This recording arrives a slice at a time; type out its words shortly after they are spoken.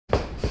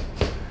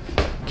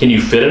Can you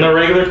fit in a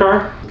regular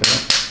car?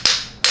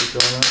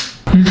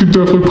 You could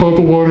definitely pop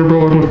a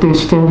watermelon with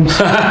those thumbs.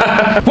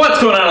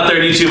 What's going on out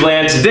there in YouTube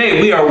land? Today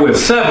we are with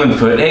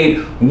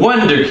 7'8"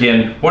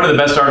 Wonderkin, one of the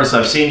best artists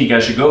I've seen. You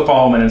guys should go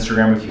follow him on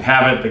Instagram if you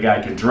haven't. The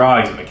guy can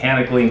draw, he's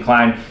mechanically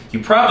inclined.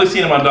 You've probably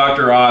seen him on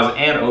Dr. Oz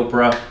and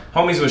Oprah.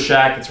 Homies with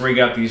Shaq, it's where he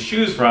got these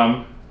shoes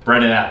from.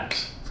 Brenden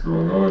Adams. What's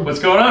going on? What's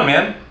going on,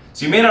 man?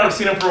 So you may not have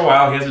seen him for a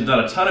while. He hasn't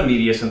done a ton of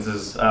media since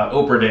his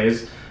Oprah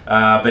days,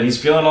 but he's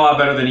feeling a lot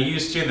better than he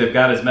used to. They've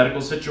got his medical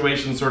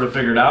situation sort of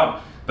figured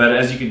out. But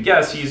as you could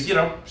guess, he's, you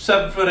know,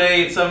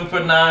 7'8",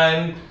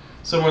 7'9",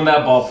 somewhere in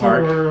that ballpark.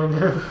 Somewhere around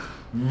there.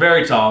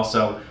 Very tall,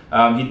 so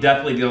he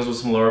definitely deals with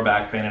some lower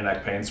back pain and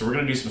neck pain. So we're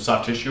going to do some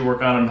soft tissue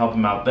work on him, help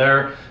him out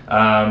there.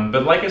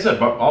 But like I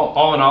said,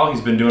 all in all,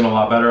 he's been doing a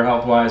lot better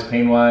health-wise,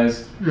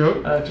 pain-wise.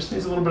 Yep. Just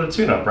needs a little bit of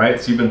tune-up, right?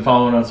 So you've been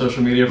following on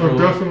social media for a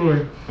little?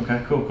 Definitely.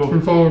 Okay, cool, cool.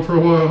 Been following for a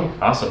while.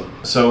 Awesome.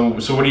 So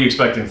what are you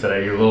expecting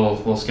today? You're a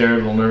little scared, a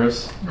little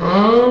nervous?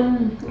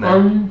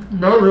 I'm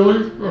not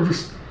really. I'm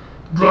just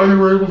glad you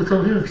were able to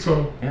come here,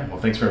 so. Yeah, well,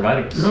 thanks for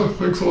inviting us. Yeah,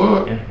 thanks a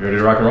lot. Yeah, you ready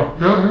to rock and roll?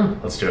 Yeah.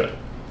 Let's do it.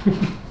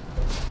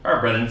 All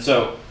right, Brenden,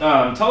 so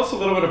tell us a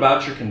little bit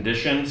about your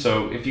condition.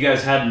 So if you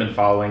guys hadn't been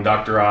following,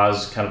 Dr.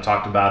 Oz kind of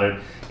talked about it,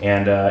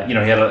 and you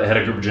know, he had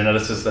a group of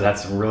geneticists that had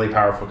some really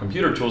powerful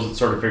computer tools that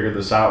sort of figured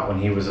this out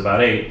when he was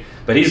about 8.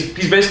 But he's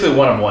basically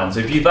one of one. So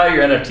if you thought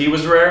your NFT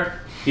was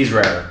rare, he's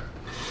rare.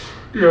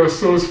 Yeah,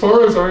 so as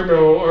far as I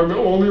know, I'm the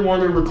only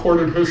one in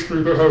recorded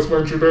history that has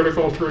my genetic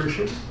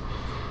alteration.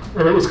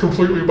 And it was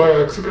completely by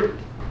accident.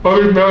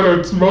 Other than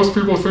that, most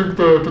people think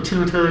the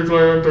pituitary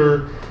gland,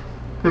 or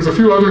there's a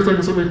few other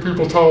things that make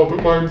people tall,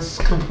 but mine's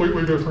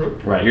completely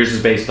different. Right, yours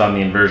is based on the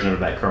inversion of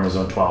that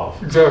chromosome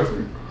 12.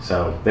 Exactly.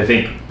 So they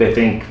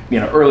think you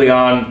know, early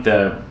on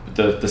the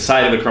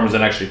side of the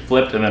chromosome actually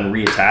flipped and then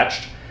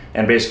reattached,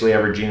 and basically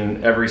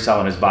every cell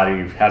in his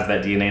body has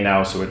that DNA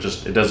now, so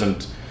it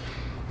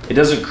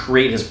doesn't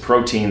create his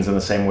proteins in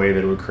the same way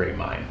that it would create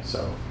mine.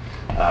 So.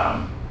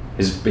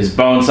 His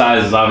bone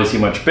size is obviously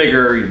much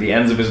bigger. The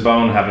ends of his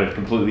bone have a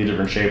completely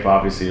different shape,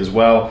 obviously, as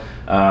well,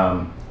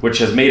 which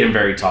has made him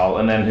very tall.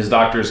 And then his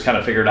doctors kind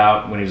of figured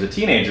out when he was a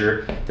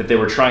teenager that they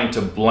were trying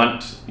to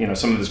blunt, you know,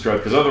 some of this growth,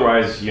 because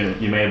otherwise, you know,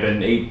 you may have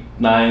been 8,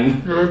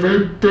 9. Yeah,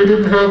 they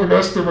didn't have an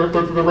estimate,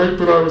 but the rate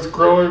that I was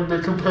growing, they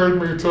compared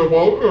me to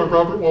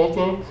Robert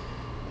Wadlow.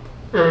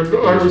 And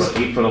I was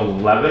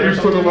 8'11"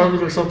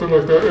 8'11" or something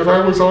like that. And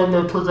I was on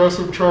the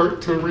progressive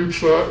chart to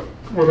reach that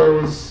when I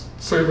was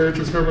same age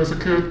as him as a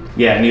kid.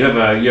 Yeah, and you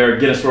have your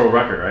Guinness World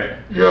Record, right?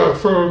 Yeah,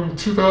 from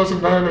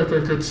 2009, I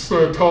think it's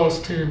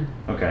tallest teen.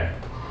 Okay.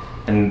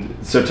 And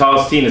so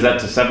tallest teen, is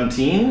that to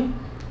 17?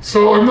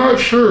 So I'm not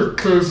sure,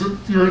 because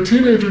you're a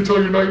teenager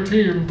until you're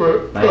 19,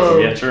 but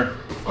 19, yeah, sure.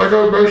 I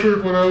got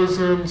measured when I was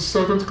in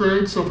 7th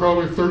grade, so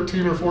probably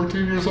 13 or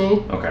 14 years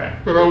old. Okay.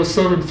 And I was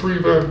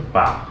 7'3" then.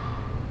 Wow.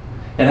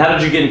 And how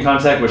did you get in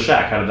contact with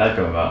Shaq? How did that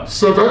come about?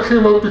 So that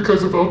came up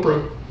because of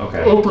Oprah.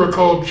 Okay. Oprah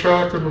called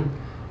Shaq and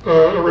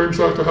arranged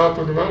that to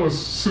happen, and that was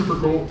super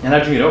cool. And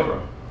how'd you meet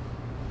Oprah?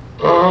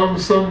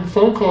 Some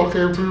phone call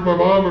came through my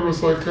mom and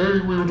was like, "Hey,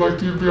 we would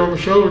like you to be on the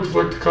show. Would you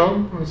like to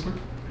come?" And I was like,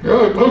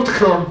 "Yeah, I'd love to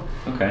come."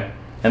 Okay.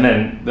 And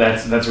then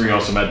that's where you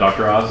also met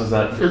Dr. Oz, is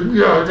that?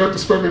 Yeah, I got to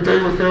spend a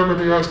day with him, and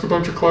he asked a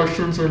bunch of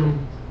questions and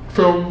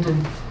filmed,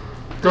 and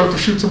got to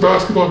shoot some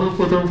basketball hoop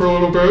with him for a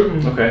little bit,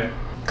 and okay.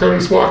 Kind of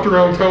just walked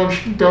around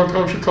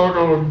downtown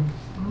Chicago and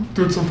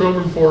did some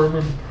filming for him,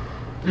 and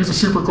he's a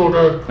super cool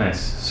guy.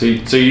 Nice. So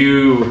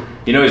you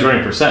know he's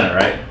running for Senate,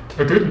 right?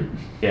 I didn't.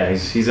 Yeah,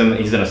 he's in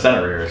a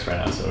Senate race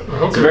right now, so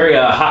okay. It's a very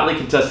hotly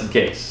contested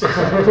case.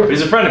 But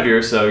he's a friend of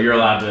yours, so you're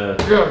allowed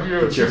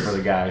to cheer for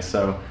the guy.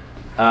 So,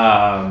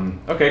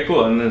 okay,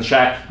 cool. And then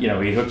Shaq, you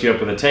know, he hooked you up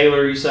with a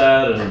tailor, you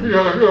said. And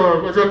yeah,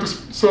 I got to.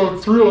 So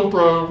through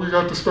Oprah, we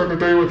got to spend a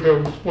day with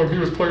him when he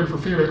was playing for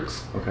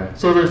Phoenix. Okay.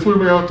 So they flew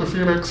me out to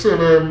Phoenix, and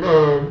then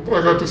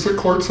I got to sit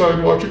courtside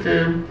and watch a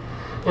game.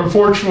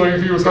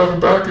 Unfortunately, he was having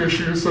back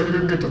issues, so he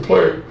didn't get to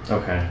play.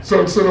 Okay.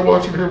 So instead of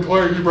watching him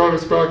play, he brought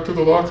us back to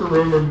the locker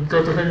room and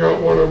got to hang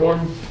out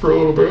one-on-one for a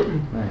little bit.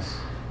 And, nice.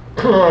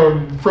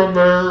 From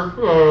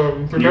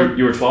there,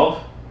 you were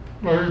 12?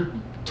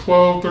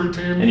 12,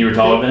 13. And you were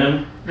taller than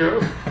him?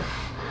 Yeah.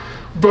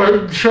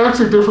 But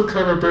Shaq's a different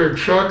kind of big.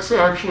 Shaq's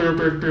actually a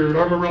big dude.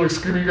 I'm a really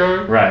skinny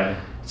guy. Right.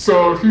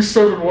 So he's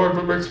 7'1",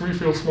 but makes me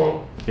feel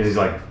small. Because he's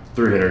like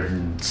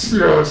 300.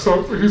 Yeah,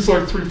 so he's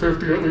like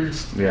 350 at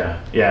least. Yeah,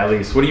 at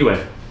least. What do you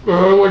weigh?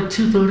 Like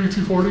 230,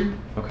 240.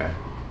 Okay.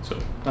 So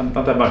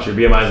not that much. Your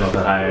BMI is not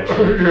that high,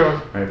 actually. Yeah.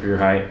 Right, for your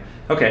height.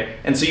 Okay,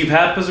 and so you've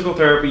had physical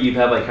therapy, you've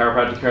had like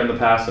chiropractic care in the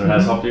past, and it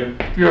has helped you?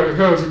 Yeah, it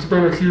has. It's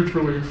been a huge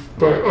relief,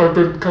 but I've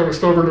been kind of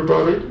stubborn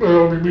about it. I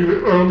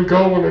only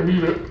go when I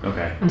need it.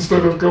 Okay.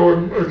 Instead of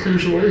going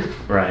occasionally.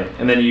 Right,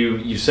 and then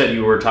you said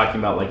you were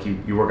talking about like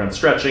you work on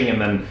stretching, and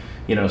then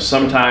you know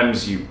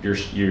sometimes you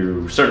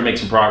start to make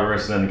some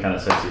progress, and then it kind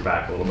of sets you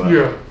back a little bit.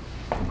 Yeah.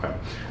 Okay.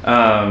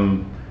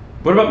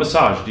 What about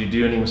massage? Do you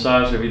do any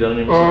massage? Have you done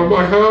any massage?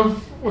 I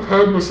have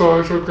head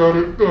massage, I've got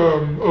it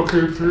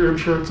okay through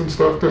insurance and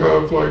stuff to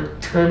have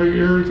like tanning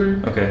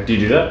everything. Okay. Do you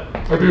do that?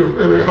 I do,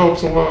 and it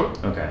helps a lot.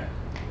 Okay.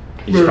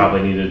 You just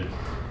probably needed.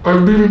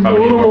 I've needed a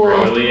little more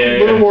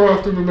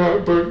often, than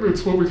that, but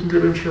it's what we can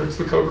get insurance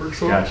to cover.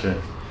 So.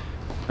 Gotcha.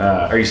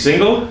 Are you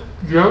single?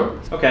 Yeah.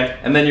 Okay.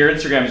 And then your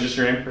Instagram is just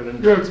your name?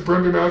 Yeah, it's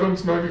Brenden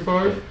Adams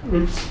 95.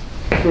 That's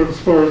as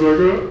far as I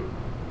got.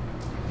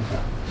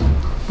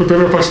 But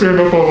then if I stand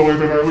up all the way,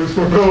 then I lose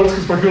my balance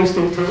because my heels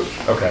don't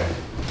touch. Okay.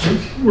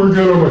 We're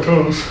good on my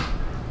toes.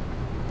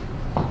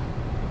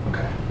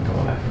 Okay. Come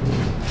on back.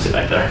 Sit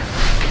back there.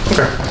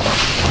 Okay.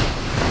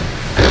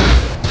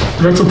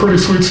 Got some pretty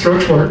sweet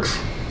stretch marks.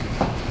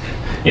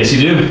 Yes,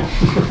 you do.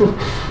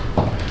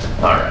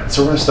 All right.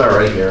 So we're going to start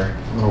right here.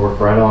 I'm going to work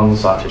right on the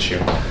soft tissue.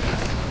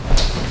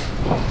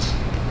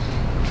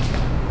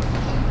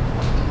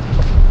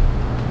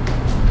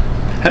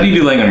 How do you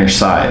do laying on your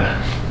side?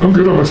 I'm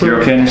good on my side.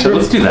 You're okay on your side?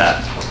 Let's do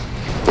that.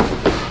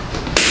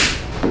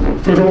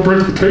 If I don't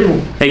break the table.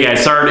 Hey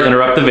guys, sorry to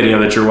interrupt the video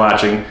that you're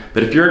watching,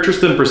 but if you're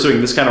interested in pursuing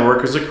this kind of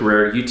work as a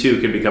career, you too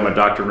can become a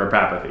doctor of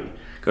neuropathy.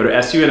 Go to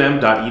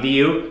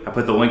sunm.edu. I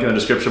put the link in the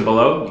description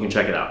below. You can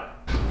check it out.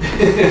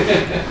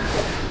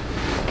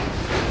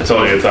 I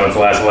told you it's on its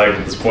last leg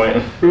at this point.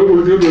 Yeah,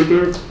 we're good right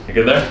there. You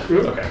good there?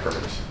 Yeah. Okay,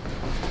 perfect. So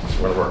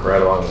we're going to work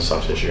right along the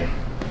soft tissue.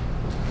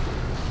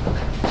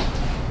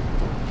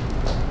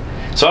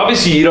 So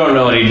obviously you don't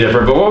know any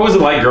different, but what was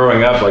it like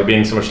growing up, like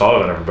being so much taller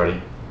than everybody?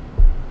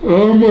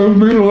 I've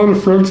made a lot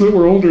of friends that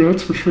were older,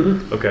 that's for sure.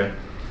 Okay.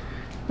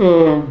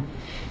 I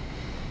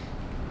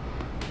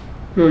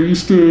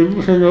used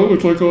to hang out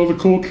with like all the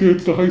cool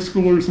kids, the high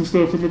schoolers and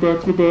stuff in the back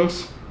of the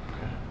bus.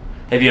 Okay.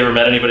 Have you ever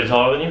met anybody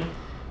taller than you?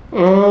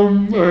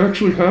 I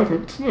actually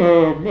haven't.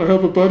 I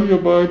have a buddy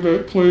of mine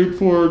that played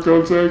for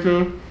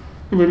Gonzaga,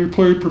 and then he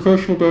played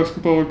professional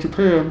basketball in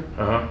Japan.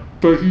 Uh-huh.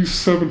 But he's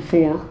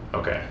 7'4".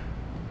 Okay.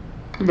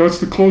 And that's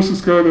the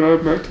closest guy that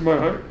I've met to my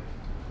height.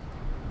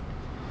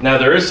 Now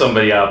there is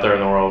somebody out there in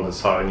the world that's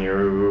taller than you,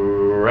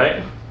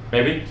 right?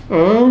 Maybe?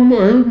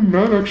 I'm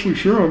not actually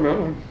sure on that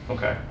one.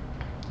 Okay.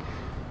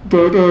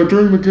 But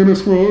during the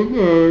Guinness World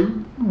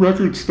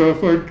Record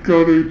stuff, I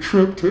got a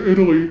trip to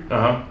Italy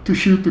to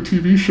shoot the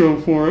TV show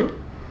for it.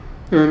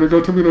 And I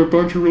got to meet a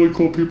bunch of really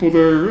cool people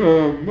there.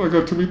 I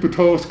got to meet the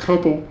tallest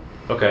couple.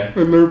 Okay.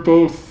 And they're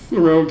both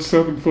around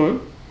 7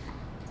 foot.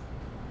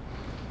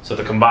 So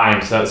the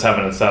combined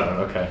 7 and 7,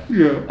 okay.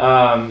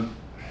 Yeah.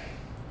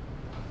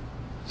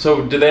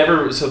 So did they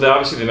ever, so they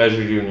obviously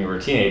measured you when you were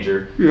a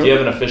teenager. Yeah. Do you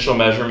have an official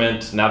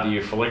measurement now that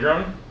you're fully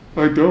grown?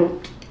 I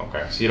don't.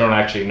 Okay, so you don't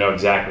actually know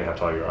exactly how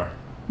tall you are.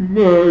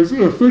 As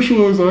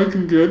official as I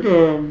can get,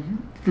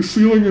 the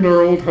ceiling in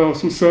our old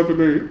house was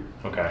 7'8".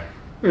 Okay.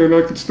 And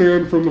I could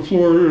stand from the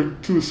floor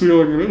to the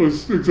ceiling and it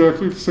was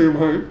exactly the same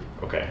height.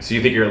 Okay, so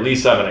you think you're at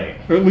least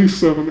 7'8"? At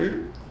least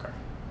 7'8". Okay.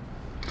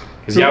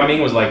 Because Yao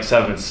Ming was like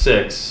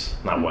 7'6",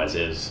 not was,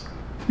 is.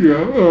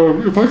 Yeah,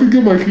 if I could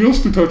get my heels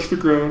to touch the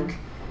ground,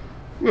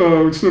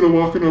 instead of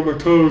walking on my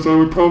toes, I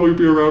would probably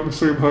be around the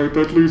same height.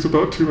 I'd lose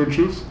about 2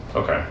 inches.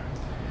 Okay.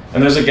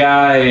 And there's a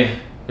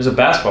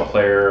basketball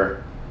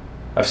player,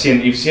 you've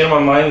seen him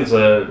online,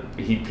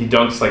 he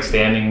dunks like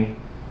standing.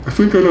 I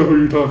think I know who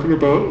you're talking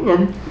about.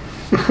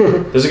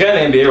 There's a guy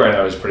in the NBA right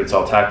now who's pretty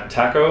tall,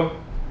 Taco.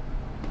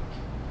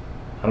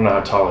 I don't know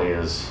how tall he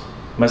is.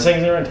 Am I saying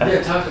his name right?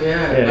 Yeah, Taco,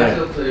 yeah.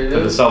 Basketball player. For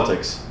the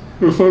Celtics.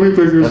 The funny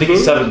thing is, I think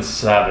he's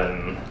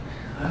 7'7".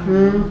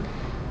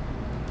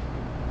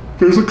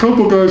 There's a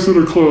couple guys that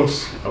are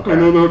close. Okay. I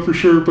know that for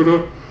sure, but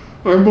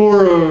I'm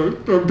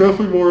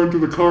definitely more into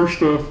the car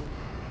stuff.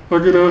 I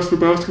get asked the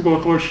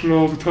basketball question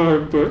all the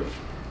time, but...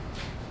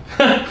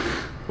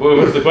 Well,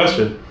 what's the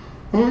question?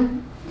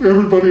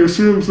 Everybody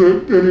assumes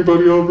that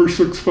anybody over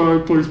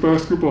 6'5" plays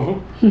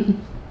basketball.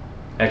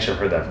 Actually, I've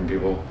heard that from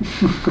people.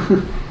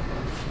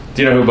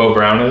 Do you know who Bo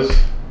Brown is?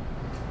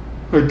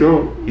 I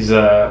don't. He's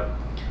a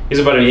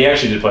buddy. He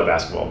actually did play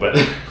basketball, but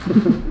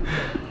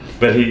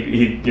but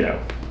he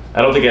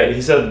I don't think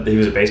he said he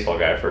was a baseball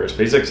guy first,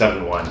 but he's like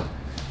 7'1".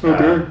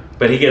 Okay.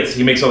 But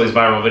he makes all these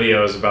viral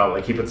videos about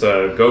like he puts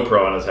a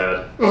GoPro on his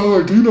head. Oh,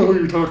 I do know who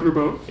you're talking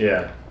about.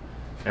 Yeah,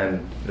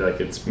 and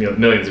like it's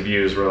millions of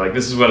views. Where like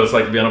this is what it's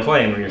like to be on a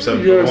plane when you're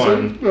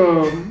 7'1".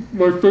 Yes,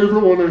 my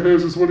favorite one of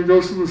his is when he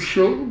goes to the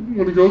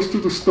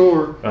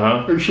store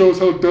and shows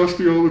how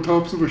dusty all the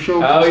tops of the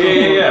shelves. Oh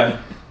yeah.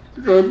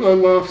 I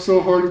laugh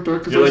so hard at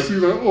that because I see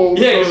that all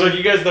the time. Yeah, because like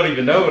you guys don't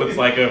even know what it's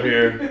like up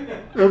here.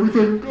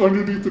 Everything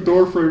underneath the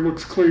door frame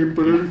looks clean,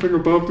 but everything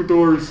above the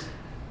doors,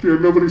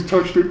 nobody's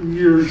touched it in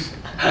years.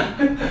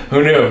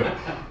 Who knew?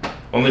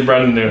 Only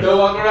Brenden knew. Don't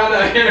walk around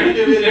out here and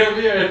give me an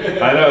interview.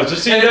 I know,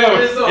 just so you know,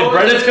 if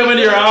Brendan's coming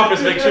to your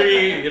office, make sure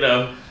you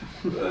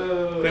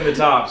clean the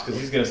tops, because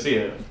he's going to see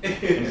it.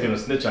 He's going to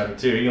snitch on you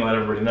too. He can let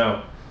everybody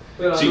know.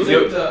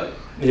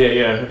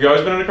 Yeah. Have you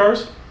always been into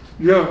cars?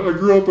 Yeah, I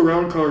grew up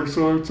around cars,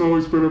 so it's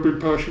always been a big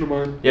passion of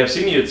mine. Yeah, I've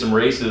seen you at some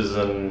races,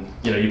 and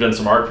you've done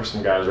some art for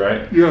some guys,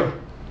 right? Yeah.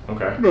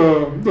 Okay.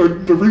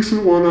 The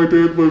recent one I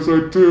did was I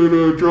did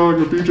a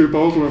drawing of BJ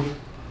Baldwin.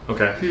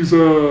 Okay. He's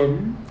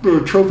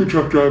the trophy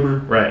truck driver.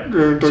 Right.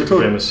 And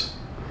Super famous.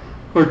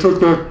 I took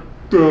that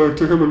to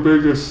him in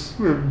Vegas,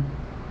 and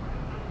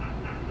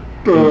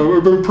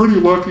I've been pretty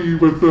lucky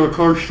with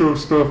car show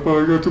stuff.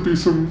 I got to be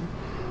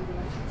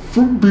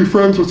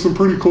friends with some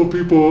pretty cool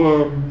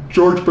people.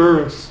 George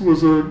Barris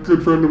was a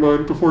good friend of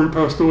mine before he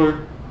passed away.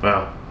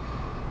 Wow.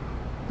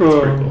 That's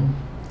pretty cool.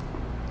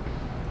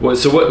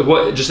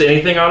 What? Just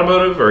anything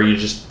automotive, or are you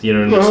just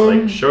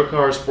like show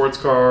cars, sports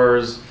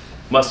cars,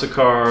 muscle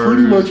cars?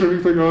 Pretty much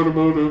anything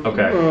automotive.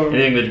 Okay.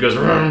 Anything that goes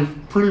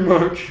vroom? Pretty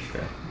much.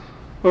 Okay.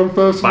 I'm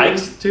fascinated.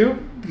 Bikes too?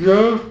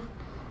 Yeah.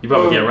 You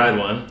probably can't ride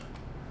one.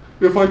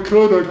 If I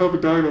could, I'd have a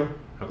dyno.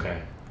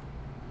 Okay.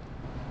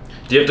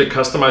 Do you have to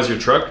customize your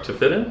truck to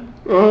fit in?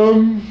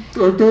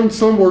 I've done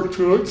some work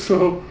to it.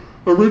 So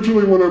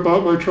originally, when I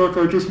bought my truck,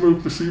 I just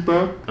moved the seat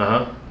back.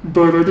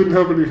 But I didn't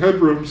have any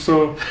headroom,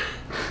 so.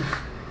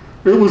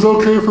 It was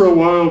okay for a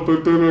while,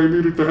 but then I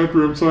needed the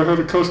headroom, so I had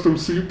a custom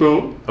seat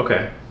built.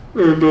 Okay.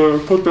 And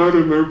put that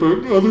in there,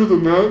 but other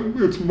than that,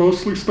 it's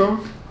mostly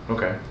stock.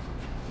 Okay.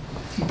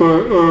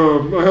 But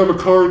I have a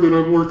car that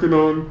I'm working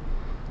on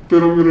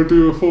that I'm going to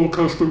do a full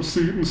custom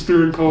seat and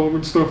steering column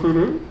and stuff in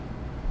it.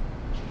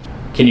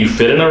 Can you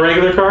fit in a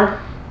regular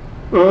car?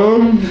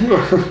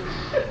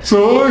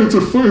 So it's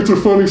a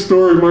funny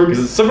story.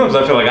 Because sometimes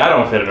I feel like I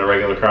don't fit in a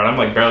regular car, and I'm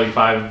like barely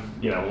 5,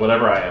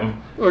 whatever I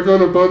am. I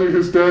got a buddy,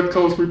 his dad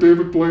calls me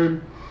David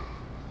Blaine,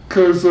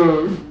 because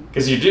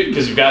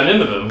you've gotten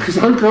into them. Because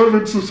I've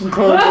gotten into some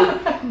cars.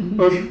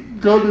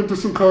 I've gotten into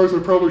some cars I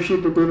probably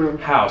shouldn't have been in.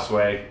 How,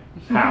 Sway?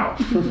 How?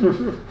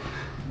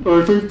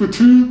 I think the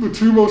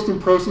two most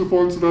impressive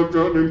ones that I've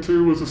gotten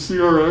into was a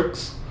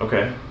CRX.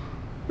 Okay.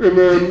 And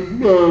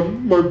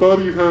then my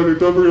buddy had a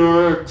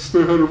WRX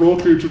that had a roll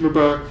cage in the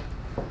back,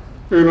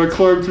 and I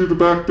climbed through the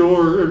back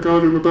door and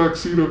got in the back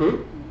seat of it.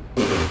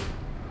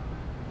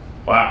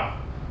 Wow.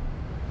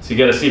 So you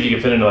got to see if you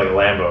can fit into like a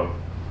Lambo.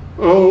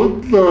 Oh,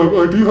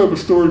 I do have a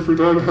story for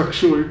that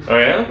actually. Oh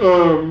yeah?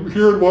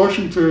 Here in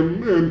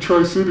Washington and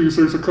Tri-Cities,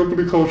 there's a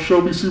company called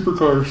Shelby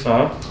Supercars.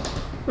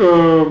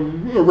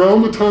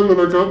 Around the time that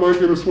I got my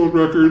Guinness World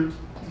Record,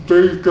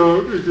 they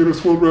got a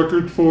Guinness World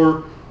Record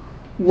for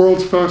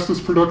world's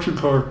fastest production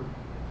car.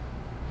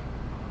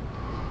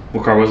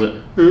 What car was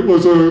it? It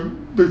was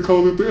they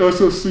called it the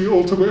SSC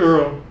Ultima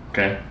Aero.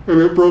 Okay. And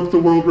it broke the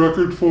world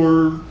record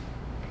for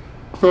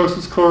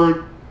fastest car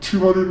at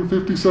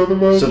 257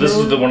 miles So this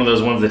an hour. is one of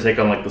those ones they take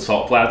on like the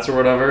salt flats or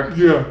whatever?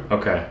 Yeah.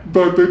 Okay.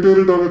 But they did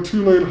it on a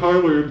 2-lane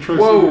highway in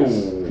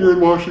Tri-Cities here in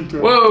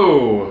Washington.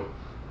 Whoa!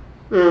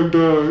 And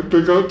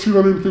they got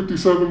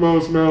 257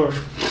 miles an hour.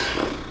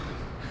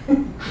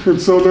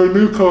 And so their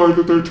new car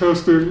that they're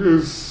testing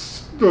is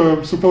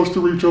supposed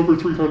to reach over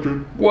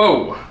 300.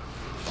 Whoa!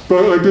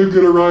 But I did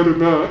get a ride in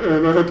that,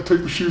 and I had to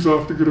take the shoes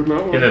off to get in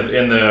that one.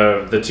 In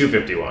the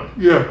 250 one?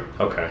 Yeah.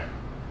 Okay.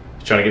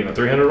 You trying to get in the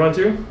 300 one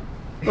too?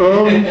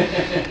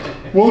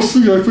 We'll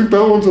see. I think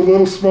that one's a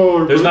little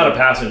smaller. There's not a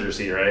passenger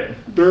seat, right?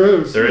 There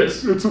is. There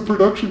is? It's a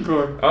production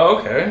car. Oh,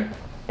 okay.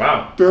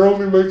 Wow. They're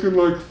only making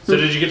like. So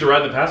did you get to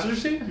ride the passenger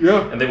seat?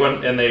 Yeah. And they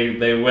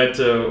went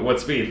to what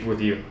speed with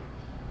you?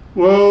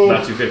 Well.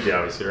 Not 250,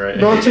 obviously, right?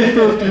 Not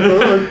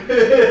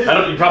 250.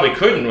 But you probably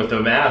couldn't with the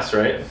mass,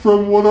 right?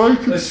 From what I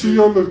could see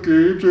on the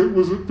gauge, it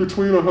was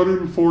between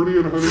 140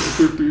 and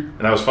 150. And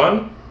that was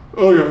fun?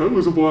 Oh yeah, it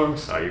was a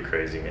blast. Oh, you're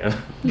crazy, man.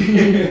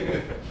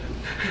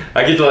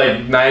 I get to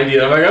like 90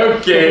 and I'm like,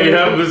 okay,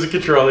 I'm losing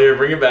control here,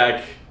 bring it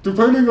back.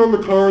 Depending on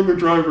the car and the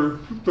driver,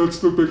 that's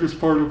the biggest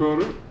part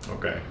about it.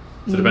 Okay.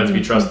 So it depends if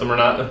you trust them or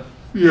not?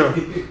 Yeah.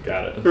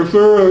 Got it. If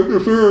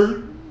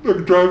they're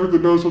a driver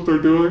that knows what they're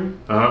doing.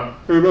 Uh-huh.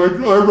 And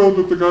I rode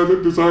with the guy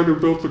that designed and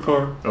built the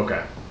car.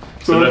 Okay.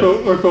 So I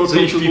felt so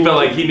you felt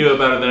like he knew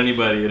about it than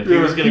anybody, and if he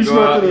was going to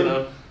go out,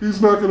 he's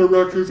not going to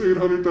wreck his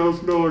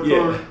 $800,000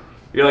 car.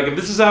 You're like, if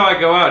this is how I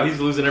go out, he's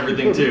losing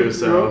everything too.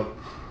 So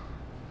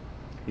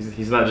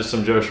he's not just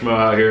some Joe Schmo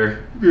out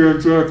here. Yeah,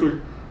 exactly.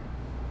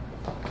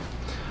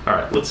 All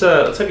right, let's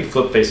have you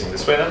flip facing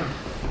this way then.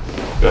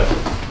 Go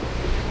ahead.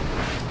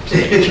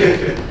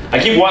 I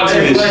keep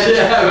watching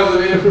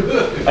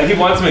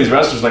some of these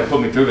wrestlers like put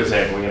me through the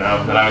table, and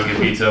I always get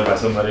beat up by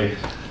somebody.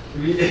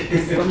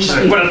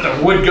 Like, what if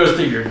the wood goes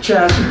through your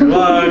chest or your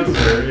lungs,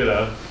 or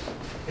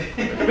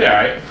it'll be all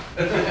right.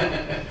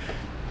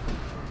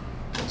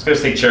 Just gonna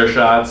take chair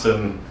shots,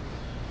 and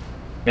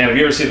man, have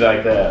you ever seen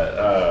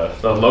the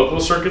local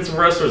circuits of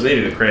wrestlers? They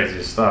do the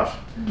craziest stuff.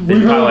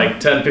 They pile like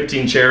 10,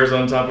 15 chairs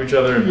on top of each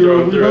other and throw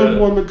them through it. We have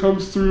one that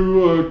comes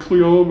through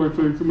Cleom, I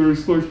think, and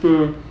there's like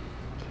the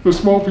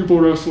small people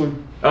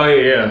wrestling. Oh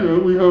yeah. Yeah,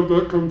 we have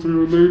that come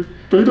through, and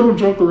they don't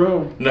jump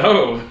around.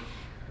 No.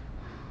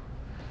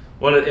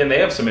 Well, and they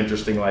have some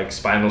interesting like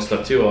spinal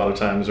stuff too a lot of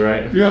times,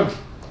 right? Yeah.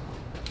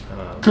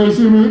 Because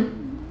in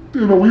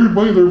a weird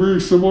way, they're very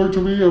similar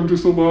to me. I'm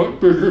just a lot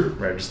bigger.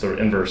 Right, just the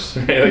inverse,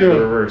 right? Like the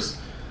reverse.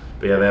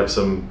 But yeah, they have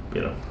some,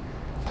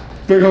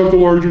 They have the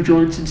larger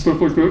joints and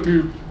stuff like that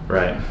too.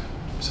 Right.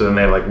 So then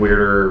they have like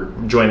weirder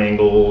joint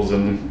angles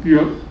and.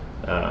 Yeah.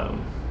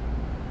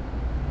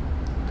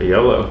 The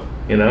YOLO,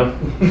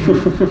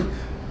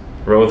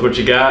 Roll with what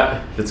you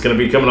got. It's going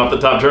to be coming off the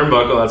top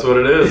turnbuckle. That's what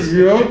it is.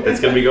 Yep. It's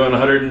going to be going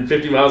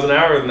 150 miles an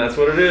hour, and that's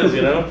what it is,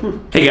 you know?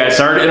 Hey guys,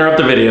 sorry to interrupt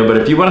the video, but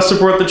if you want to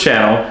support the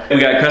channel, we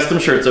got custom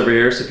shirts over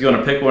here, so if you want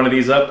to pick one of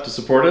these up to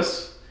support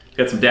us,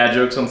 got some dad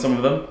jokes on some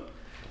of them.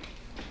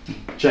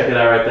 Check it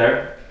out right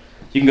there.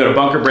 You can go to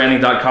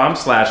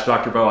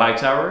bunkerbranding.com/Dr. Bo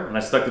Hightower, and I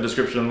stuck the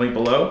description link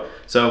below.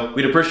 So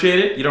we'd appreciate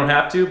it. You don't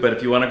have to, but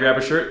if you want to grab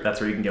a shirt, that's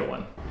where you can get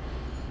one.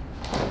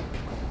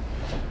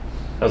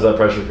 How's that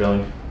pressure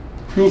feeling?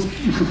 It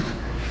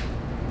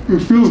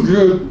feels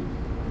good.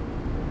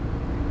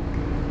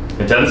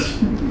 Intense?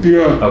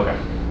 Yeah. Okay.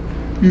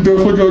 You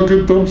definitely got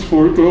good thumbs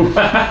for it though.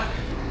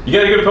 You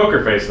got a good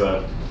poker face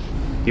though.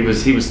 He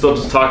was still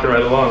just talking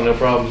right along, no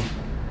problem.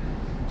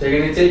 They're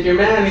gonna take your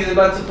man. He's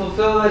about to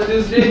fulfill that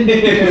dude's dream.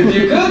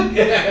 You could.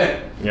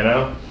 You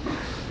know?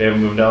 They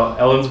haven't moved out.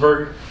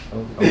 Ellensburg?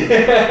 Oh.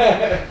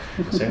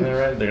 Saying that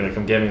right? They're gonna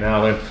come get me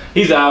now.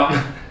 He's out.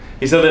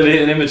 He said they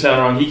did an image sound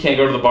wrong. He can't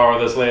go to the bar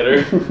with us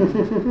later.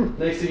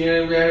 Next thing you're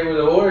gonna be out here with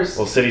a horse.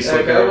 Little city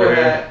slicker over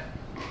here.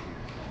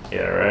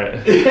 Yeah,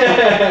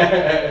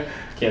 right.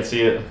 Can't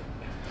see it.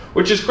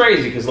 Which is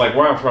crazy because like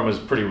where I'm from is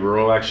pretty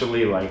rural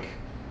actually. Like,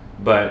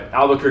 but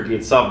Albuquerque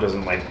itself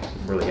doesn't like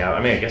really have. I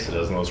mean, I guess it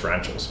does in Los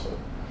Ranchos, but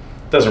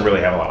it doesn't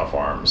really have a lot of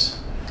farms.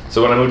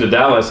 So when I moved to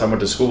Dallas, I went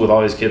to school with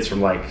all these kids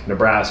from like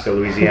Nebraska,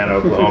 Louisiana,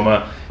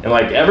 Oklahoma, and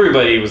like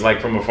everybody was like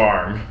from a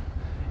farm.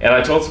 And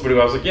I told somebody,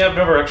 I was like, yeah, I've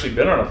never actually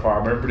been on a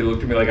farm. Everybody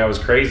looked at me like I was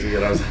crazy.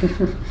 And I was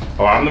like,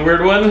 oh, I'm the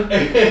weird one?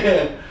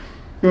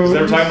 Because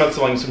they were talking about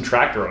selling some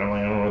tractor, and I'm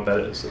like, I don't know what that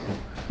is.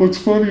 What's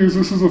funny is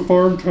this is a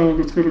farm town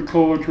that's got a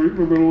college right in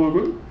the middle of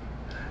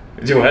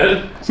it. Do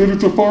what? So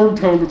it's a farm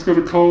town that's got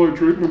a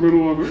college right in the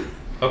middle of it.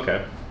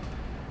 Okay.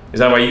 Is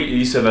that why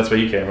you said that's why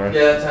you came, right?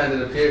 Yeah, that's how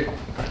it appeared.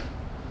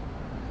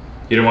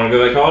 You didn't want to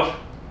go to that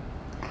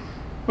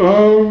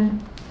college?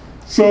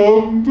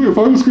 So if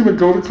I was going to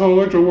go to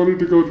college, I wanted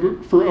to go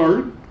for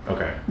art.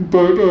 Okay.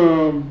 But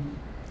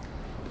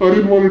I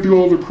didn't want to do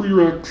all the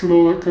prereqs and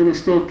all that kind of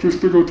stuff just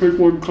to go take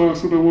one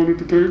class that I wanted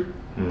to take.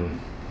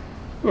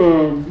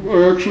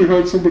 I actually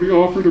had somebody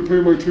offer to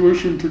pay my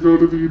tuition to go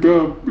to the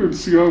UW in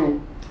Seattle.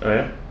 Oh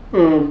yeah?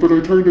 But I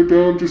turned it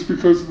down just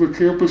because of the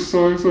campus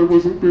size. I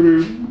wasn't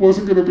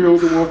gonna be able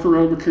to walk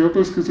around the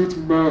campus because it's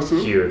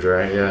massive. Huge,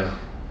 right? Yeah.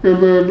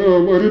 And then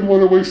I didn't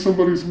want to waste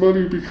somebody's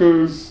money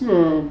because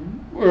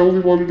I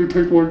only wanted to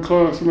take one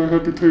class, and I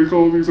had to take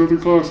all these other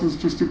classes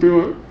just to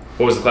do it.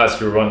 What was the class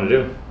you were wanting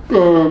to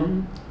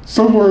do?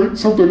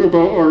 Something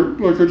about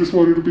art. Like I just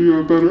wanted to be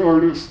a better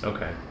artist.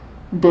 Okay.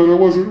 But I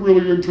wasn't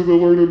really into the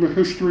learning the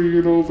history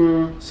and all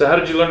the... So how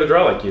did you learn to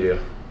draw like you do?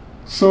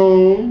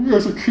 So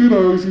as a kid, I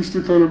always used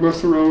to kind of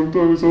mess around.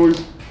 I was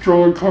always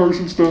drawing cars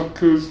and stuff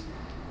because I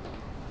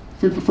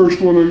think the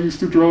first one I used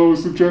to draw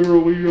was the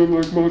General Lee on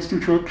like monster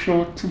truck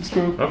shocks and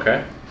stuff.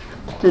 Okay.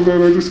 And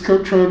then I just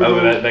kept trying to...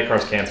 Oh, that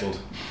car's canceled.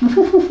 I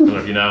don't know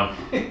if you know.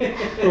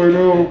 I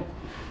know.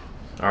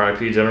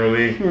 R.I.P. General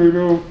Lee. I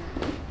know.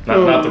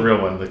 Not the real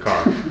one, the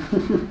car.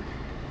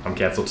 I'm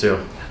canceled too.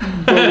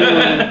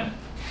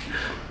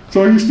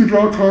 So I used to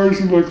draw cars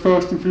and like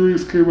Fast and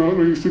Furious came out,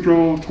 and I used to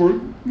draw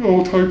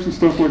all types of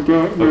stuff like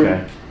that. And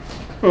okay.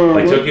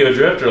 Like Tokyo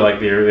Drift or like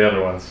the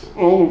other ones?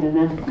 All of them.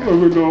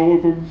 I'm into all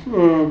of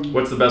them.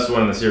 What's the best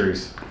one in the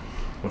series?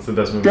 What's the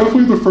best movie?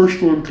 Definitely the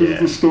first one because of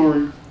the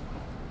story.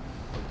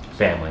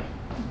 Family.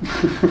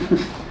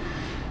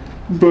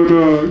 But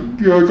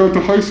yeah, I got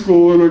to high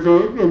school and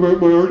I met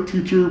my art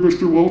teacher,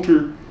 Mr.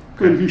 Walter,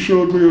 and he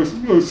showed me a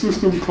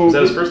system called... Is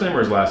that his first name or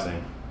his last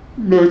name?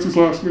 No, it's his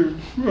last name.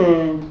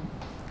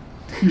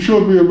 He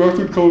showed me a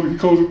method he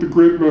calls it the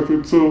grid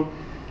method. So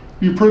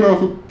you print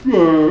off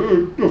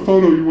a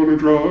photo you want to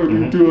draw and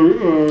you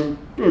do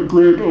a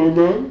grid on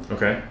that.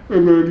 Okay.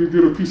 And then you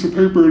get a piece of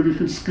paper and you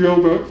can scale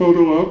that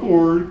photo up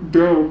or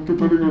down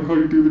depending on how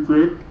you do the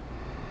grid.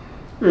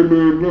 And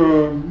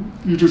then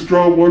you just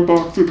draw one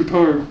box at a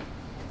time.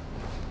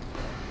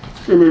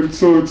 And then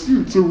so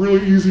it's a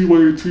really easy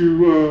way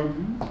to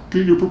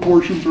get your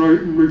proportions right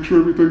and make sure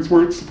everything's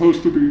where it's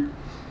supposed to be.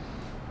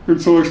 And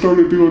so I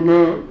started doing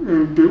that,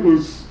 and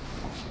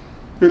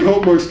it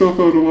helped my stuff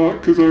out a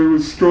lot because I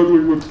was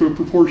struggling with the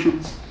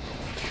proportions.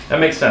 That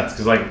makes sense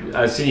because like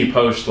I've seen you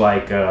post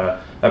like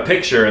a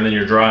picture and then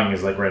your drawing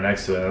is like right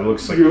next to it. And it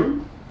looks like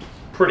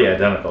pretty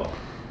identical.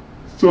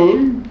 So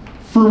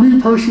for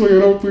me personally, I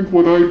don't think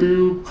what I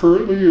do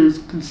currently is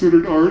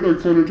considered art. I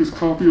kind of just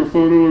copy a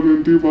photo and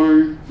then do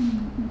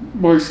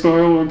my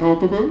style on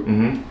top of it.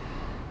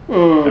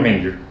 I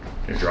mean, you're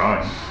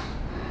drawing.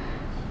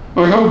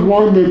 I have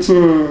one that's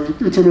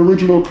it's an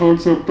original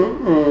concept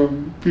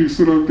piece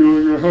that I'm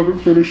doing. I haven't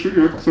finished it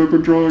yet because I've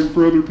been drawing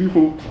for other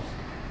people.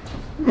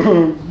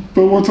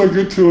 But once I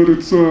get to it,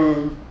 it's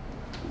I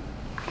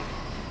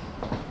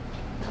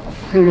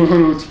don't know how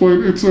to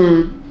explain. It's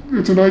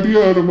an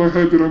idea out of my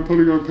head that I'm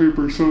putting on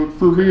paper. So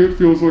for me, it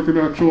feels like an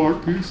actual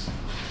art piece.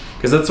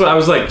 Because that's what I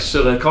was like.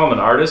 Should I call him an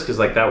artist? Because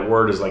like that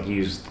word is like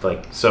used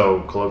like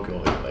so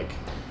colloquially. Like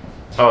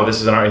oh,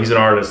 this is he's an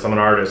artist, I'm an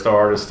artist, all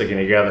artists sticking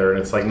together, and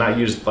it's like not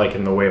used like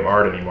in the way of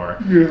art anymore.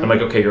 Yeah. I'm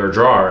like, okay, you're a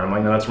drawer, and I'm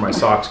like, no, that's where my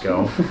socks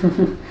go.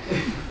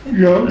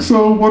 Yeah,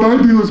 so what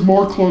I do is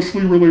more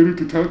closely related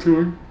to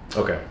tattooing.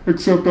 Okay.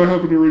 Except I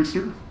have an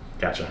eraser.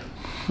 Gotcha.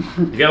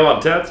 You got a lot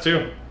of tats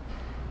too?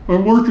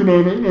 I'm working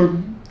on it. I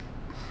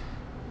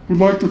would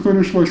like to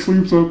finish my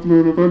sleeves up, and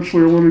then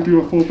eventually I want to do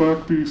a full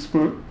back piece,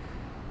 but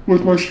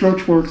with my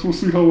stretch marks, we'll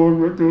see how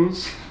long that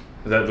goes.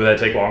 Would that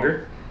take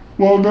longer?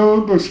 Well,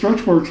 no, the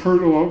stretch marks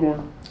hurt a lot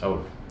more.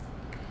 Oh.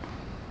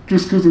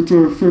 Just because it's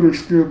a thinner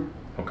skin.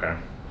 Okay.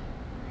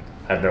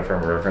 I have no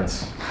frame of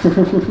reference. I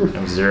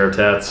have 0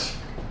 tats.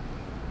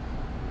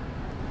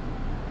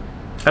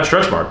 I have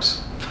stretch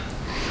marks.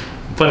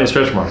 Plenty of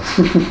stretch marks.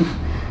 There we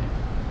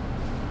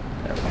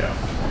go.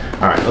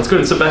 All right, let's go ahead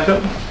and sit back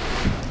up.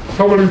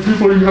 How many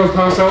people do you have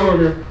pass out on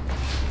you?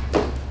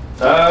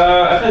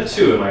 I've had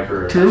 2 in my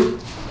career. 2?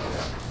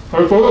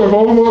 I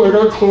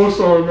got close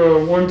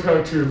on one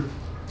tattoo,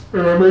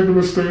 and I made the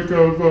mistake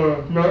of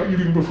not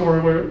eating before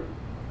I went.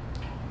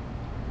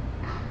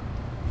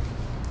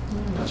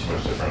 Not too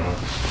much different.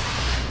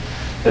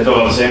 They feel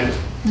about the same?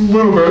 A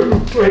little bit.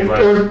 And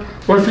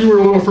my feet were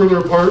a little further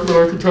apart, but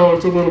I could tell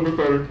it's a little bit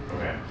better.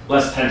 Okay.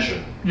 Less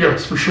tension.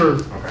 Yes, for sure.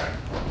 Okay.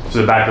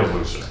 So the back feels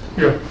looser.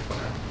 Yeah.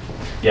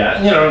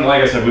 Yeah, you know,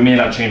 like I said, we may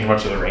not change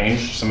much of the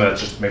range. Some of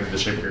that's just maybe the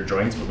shape of your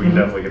joints, but we can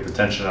definitely get the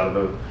tension out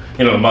of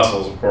the, the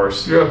muscles, of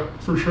course. Yeah,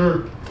 for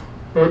sure.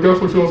 It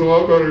definitely feels a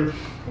lot better.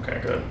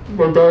 Okay, good.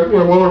 My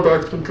lower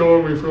back's been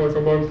killing me for like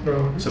a month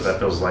now. So that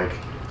feels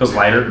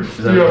lighter?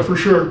 Yeah, for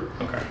sure.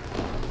 Okay.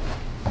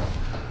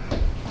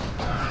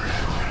 All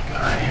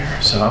right,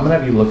 here. So I'm gonna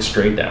have you look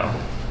straight down.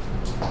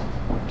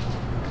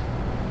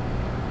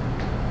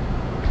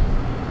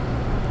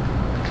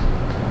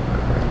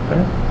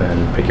 Okay.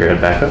 Then pick your head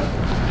back up.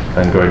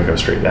 Then go ahead and go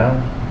straight down.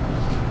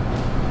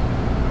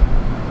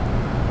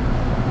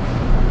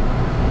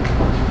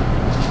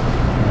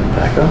 And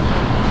back up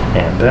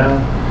and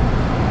down.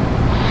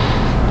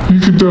 You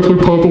could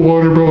definitely pop a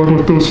watermelon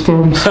with those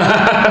thumbs.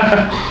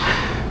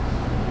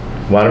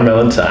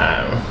 Watermelon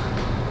time.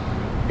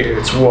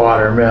 It's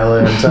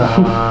watermelon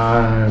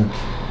time.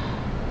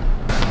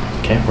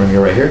 Okay, we're gonna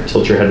go right here.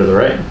 Tilt your head to the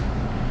right.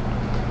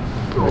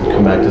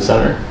 Come back to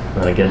center.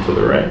 And then again to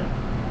the right.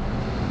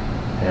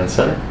 And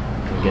center.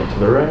 And again to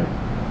the right.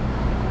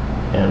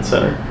 And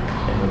center.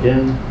 And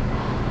again.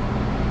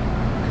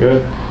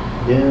 Good.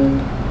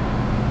 Again.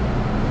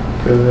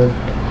 Good.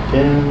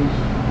 Again.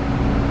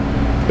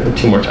 Good.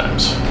 2 more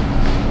times.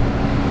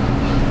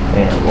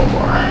 And 1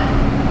 more.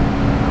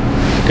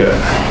 Good.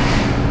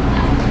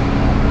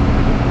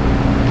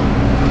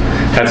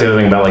 That's the other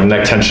thing about like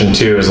neck tension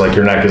too, is like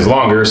your neck is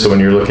longer, so when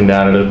you're looking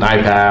down at an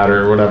iPad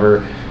or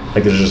whatever,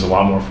 like there's just a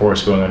lot more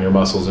force going on your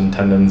muscles and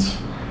tendons.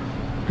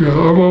 Yeah,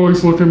 I'm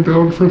always looking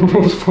down for the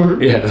most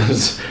part. Yeah,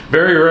 it's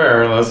very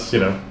rare unless,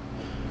 the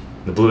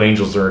Blue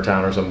Angels are in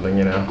town or something,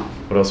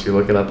 What else are you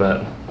looking up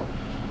at?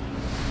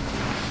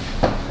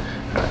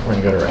 Alright, we're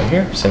gonna go to right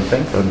here, same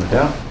thing, go ahead and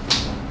down.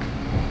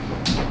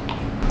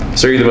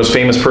 So are you the most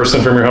famous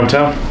person from your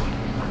hometown?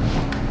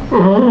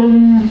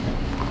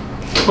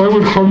 I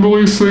would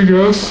humbly say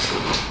yes,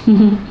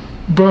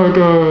 but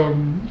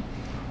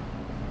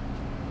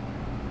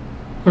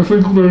I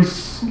think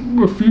there's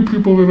a few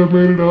people that have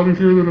made it out of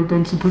here that have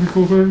done some pretty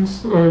cool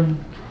things. I'm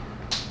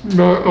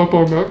not up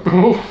on that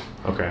though.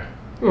 Okay.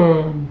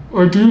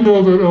 I do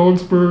know that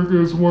Ellensburg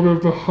is one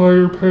of the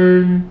higher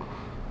paying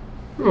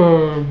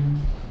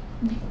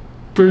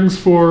things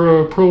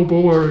for pro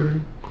bull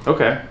riding.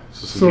 Okay.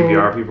 So some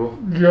PBR people?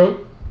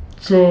 Yep.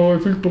 So I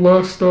think the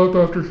last stop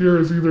after here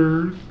is I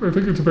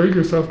think it's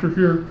Vegas after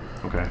here.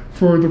 Okay.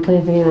 For the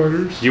pro bull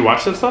riders. Do you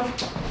watch that stuff?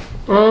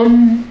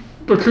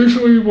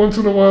 Occasionally, once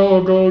in a while,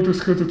 I'll go just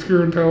because it's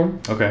here in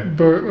town. Okay.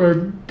 But I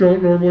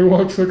don't normally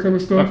watch that kind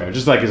of stuff. Okay,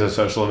 just like as a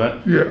social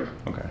event? Yeah.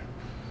 Okay.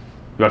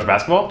 You watch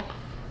basketball?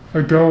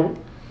 I don't.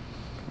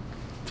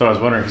 So I was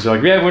wondering, because you're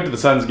like, yeah, I went to the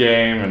Suns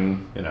game,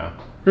 and,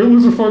 It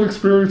was a fun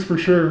experience for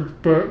sure,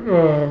 but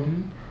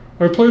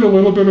I played a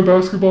little bit of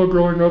basketball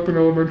growing up in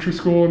elementary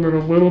school and then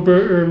a little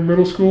bit in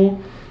middle school,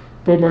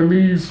 but my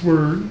knees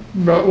were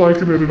not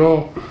liking it at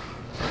all.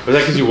 Was that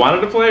because you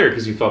wanted to play or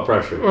because you felt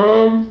pressured?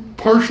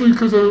 Partially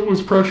because I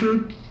was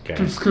pressured,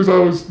 just because I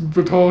was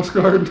the tallest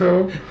guy in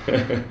town.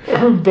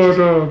 But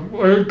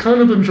I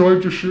kind of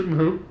enjoyed just shooting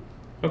hoop.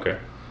 Okay.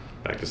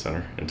 Back to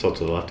center and tilt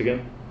to the left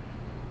again.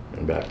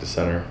 And back to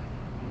center.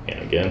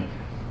 And again.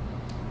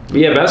 But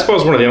yeah, basketball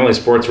is one of the only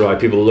sports where like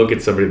people look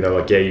at somebody and they're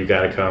like, yeah, you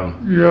gotta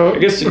come. Yeah. I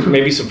guess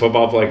maybe some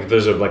football, like if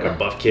there's a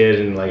buff kid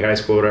in like high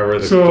school or whatever,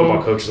 the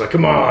football coach is like,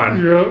 come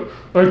on. Yeah.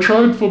 I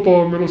tried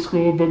football in middle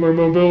school, but my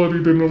mobility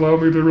didn't allow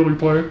me to really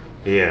play.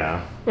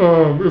 Yeah.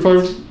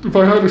 If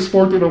I had a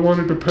sport that I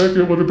wanted to pick,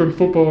 it would have been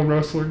football and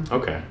wrestling.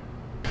 Okay.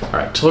 All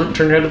right, turn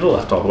your head to the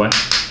left all the way.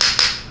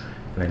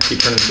 And then keep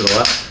turning to the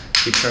left.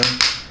 Keep turning.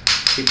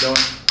 Keep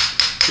going.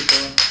 Keep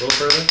going. A little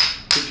further.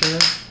 Keep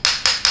turning.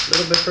 A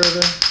little bit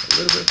further. A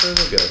little bit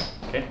further. Good.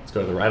 Okay, let's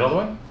go to the right all the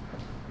way.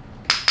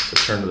 So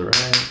turn to the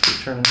right. Keep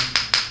turning.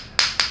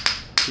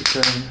 Keep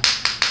turning.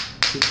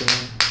 Keep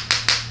going.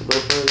 A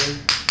little further.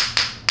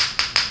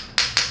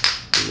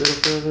 A little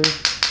further.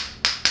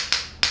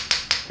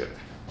 Good.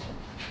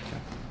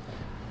 Okay.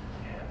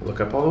 Look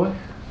up all the way.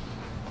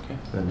 Okay.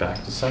 Then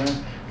back to center.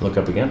 Look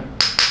up again.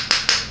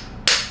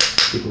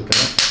 Keep looking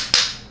up.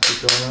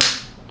 Keep going up.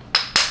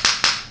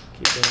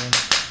 Keep going.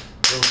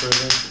 A little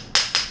further.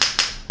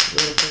 A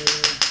little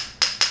further.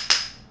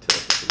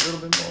 Tilt a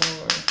little bit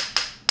more.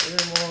 A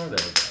little more.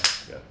 There we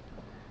go.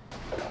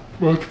 Good.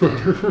 Much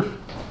better.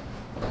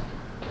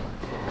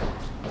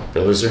 The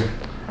loser?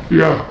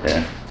 Yeah.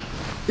 Yeah.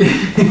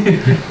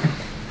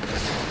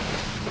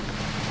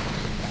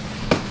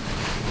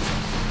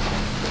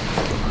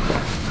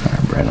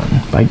 Alright, Brenden.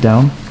 Bite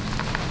down.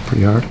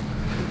 Pretty hard.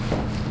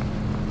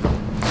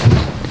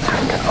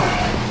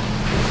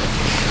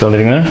 Feel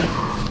anything there?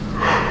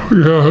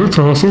 Yeah, that's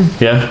awesome.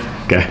 Yeah?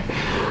 Okay.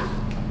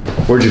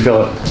 Where'd you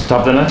feel it? Top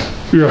of the neck?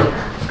 Yeah.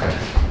 Okay.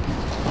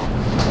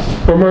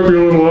 I might be a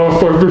little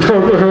off. I've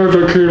had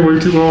that cane way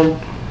too long.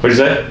 What'd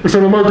you say? I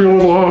said I might be a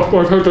little off.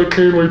 I've had that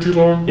cane way too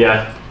long.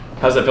 Yeah.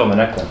 How's that feel in the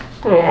neck then?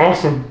 Oh,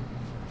 awesome.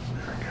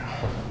 There we go.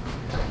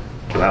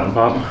 Get that one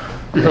pop.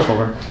 Yeah.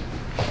 Over.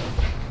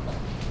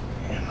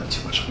 And not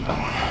too much on that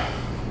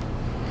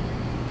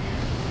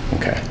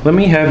one. Okay. Let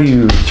me have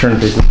you turn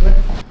face this way.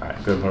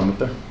 Alright, go ahead and put them up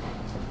there.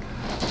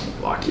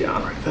 Lock you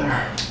on right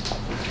there.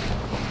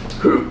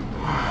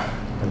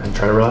 And then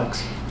try to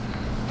relax.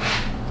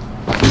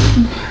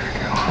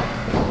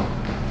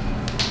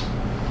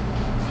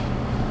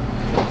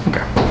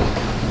 Okay.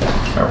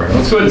 Alright,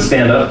 let's go ahead and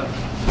stand up.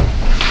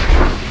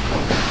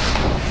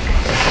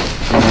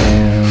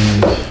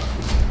 And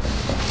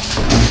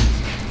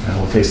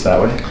we'll face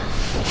that way.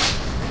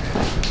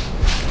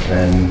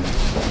 And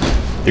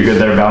you're good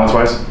there balance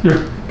wise?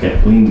 Yeah. Okay,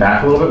 lean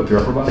back a little bit with your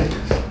upper body.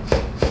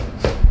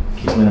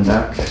 Keep leaning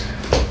back.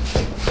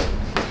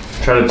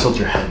 Try to tilt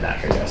your head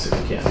back, I guess, if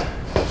you can.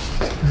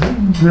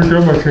 Here,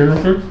 grab my cane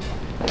real quick.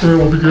 And it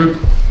will be good.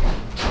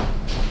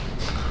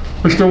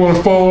 I just don't want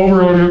to fall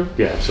over on you.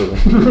 Yeah, absolutely.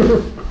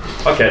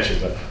 I'll catch you,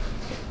 but.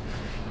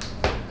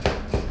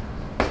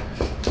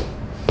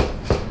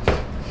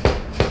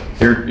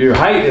 Your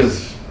height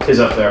is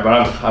up there, but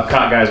I've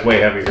caught guys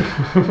way heavier.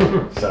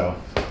 So,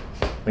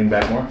 lean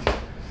back more.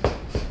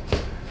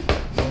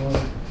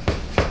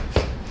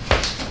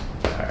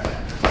 Alright,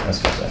 that's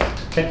good.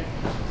 Okay,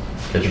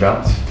 get your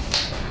balance.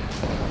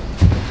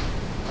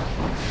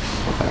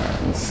 Alright,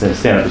 let's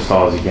stand up as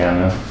tall as you can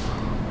now.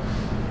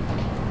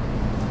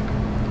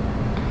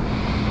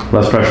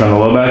 Less pressure on the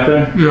low back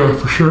there? Yeah,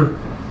 for sure.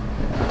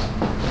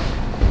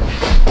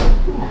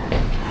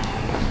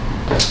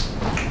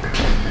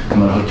 I'm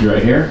gonna hook you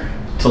right here.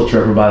 Tilt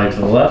your upper body to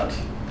the left.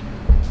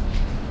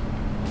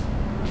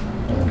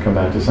 And then come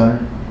back to center.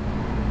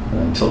 And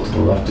then tilt to the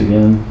left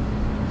again.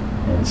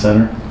 And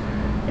center.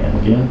 And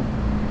again.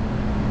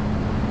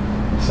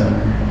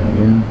 Center. And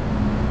again.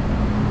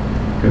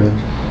 Good.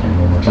 And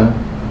one more time.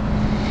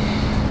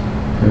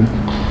 Good.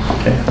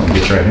 Okay, I'm gonna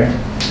get you right here.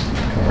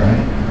 Go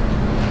right.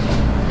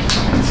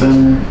 And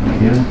center. And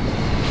again.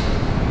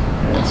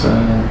 And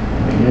center.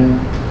 And again.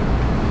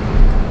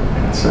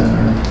 And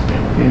center.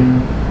 And again.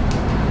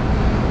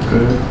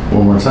 Good.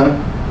 One more time.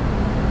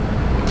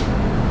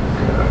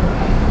 Good.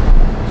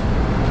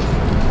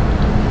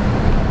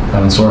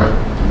 Feeling sore?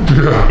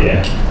 Yeah.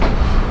 Yeah.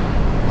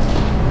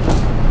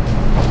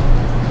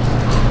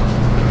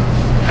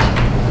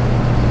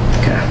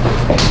 Okay.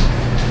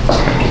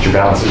 Get your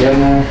balance again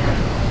there.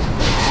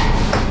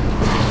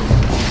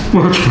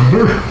 Much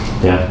better.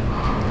 Yeah.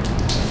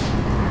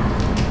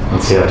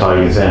 Let's see how tall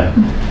you can stand.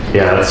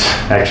 Yeah, that's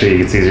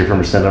actually, it's easier for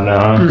me to stand up now,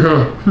 huh?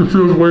 Yeah, it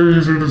feels way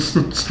easier to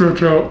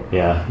stretch out.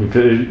 Yeah, you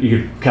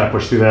could kind of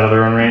push through that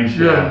other run range.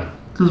 Yeah,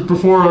 because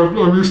before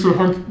I'm used to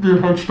being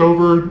hunched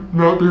over,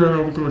 not being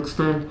able to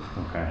extend.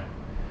 Okay.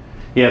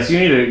 Yeah, so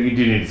you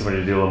do need somebody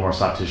to do a little more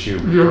soft tissue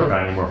work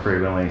on you more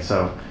frequently.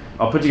 So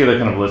I'll put together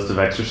kind of a list of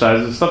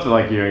exercises, stuff that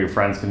like your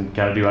friends can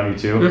kind of do on you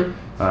too.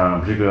 Yeah.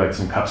 Particularly like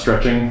some cup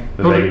stretching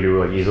that they can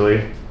do like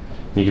easily.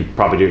 You could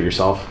probably do it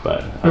yourself,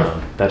 but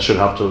that should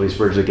help to at least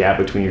bridge the gap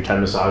between your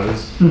 10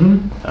 massages.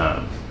 And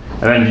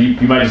then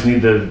you might just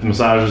need the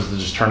massages to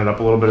just turn it up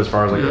a little bit as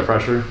far as like the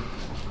pressure.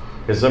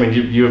 Because I mean,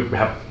 you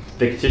have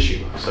thick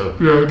tissue, so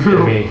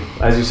I mean,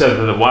 as you said,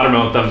 the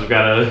watermelon thumbs have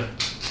got to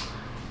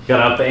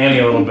up the ante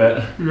a little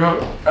bit. Yeah.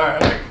 All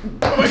right,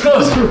 am I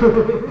close?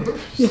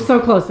 You're so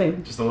close,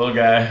 Abe. Just a little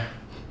guy.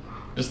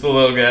 Just a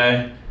little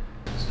guy.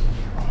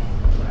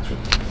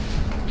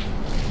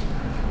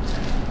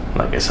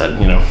 Like I said,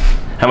 you know,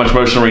 how much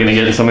motion are we going to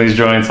get in some of these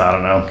joints? I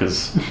don't know,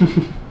 because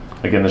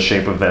again, the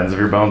shape of the ends of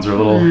your bones are a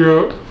little,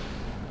 you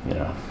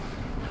know,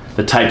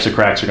 the types of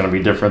cracks are going to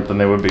be different than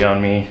they would be on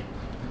me.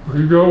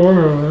 You got one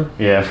over there.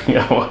 Yeah, you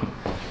got one.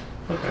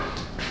 Okay.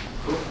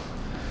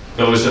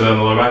 No looser than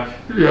the lower back?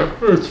 Yeah,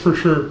 it's for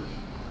sure.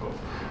 Cool.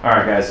 All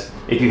right, guys.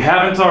 If you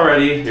haven't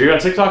already, you're on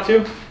TikTok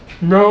too?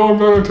 No, I'm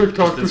not on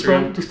TikTok. Just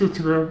Instagram? Just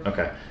Instagram.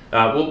 Okay.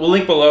 we'll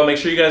link below. Make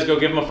sure you guys go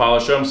give him a follow,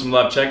 show him some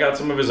love, check out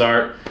some of his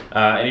art.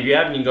 And if you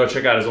haven't, you can go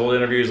check out his old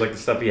interviews, like the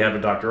stuff he had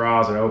with Dr.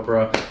 Oz and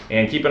Oprah.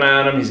 And keep an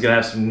eye on him. He's going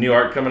to have some new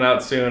art coming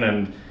out soon.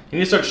 And you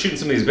need to start shooting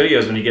some of these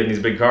videos when you get in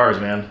these big cars,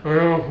 man. I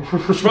know.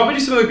 You should probably do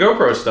some of the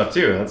GoPro stuff,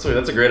 too. That's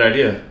a great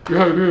idea.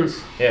 Yeah, it is.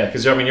 Yeah,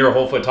 because, I mean, you're a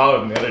whole foot taller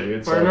than the other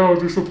dude. So. I know,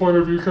 just a point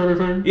of view kind of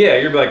thing. Yeah,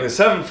 you're like, the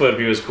 7-foot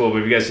view is cool, but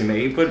have you guys seen the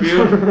 8-foot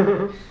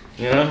view?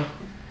 You know?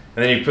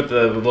 And then you put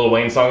the Lil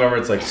Wayne song over,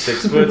 it's like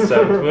 6 foot,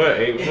 7 foot,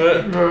 8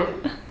 foot.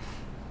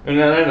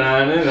 Yeah.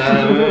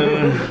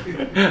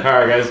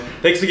 Alright guys,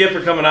 thanks again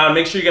for coming on.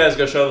 Make sure you guys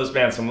go show this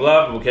man some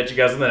love, and we'll catch you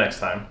guys in the next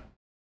time.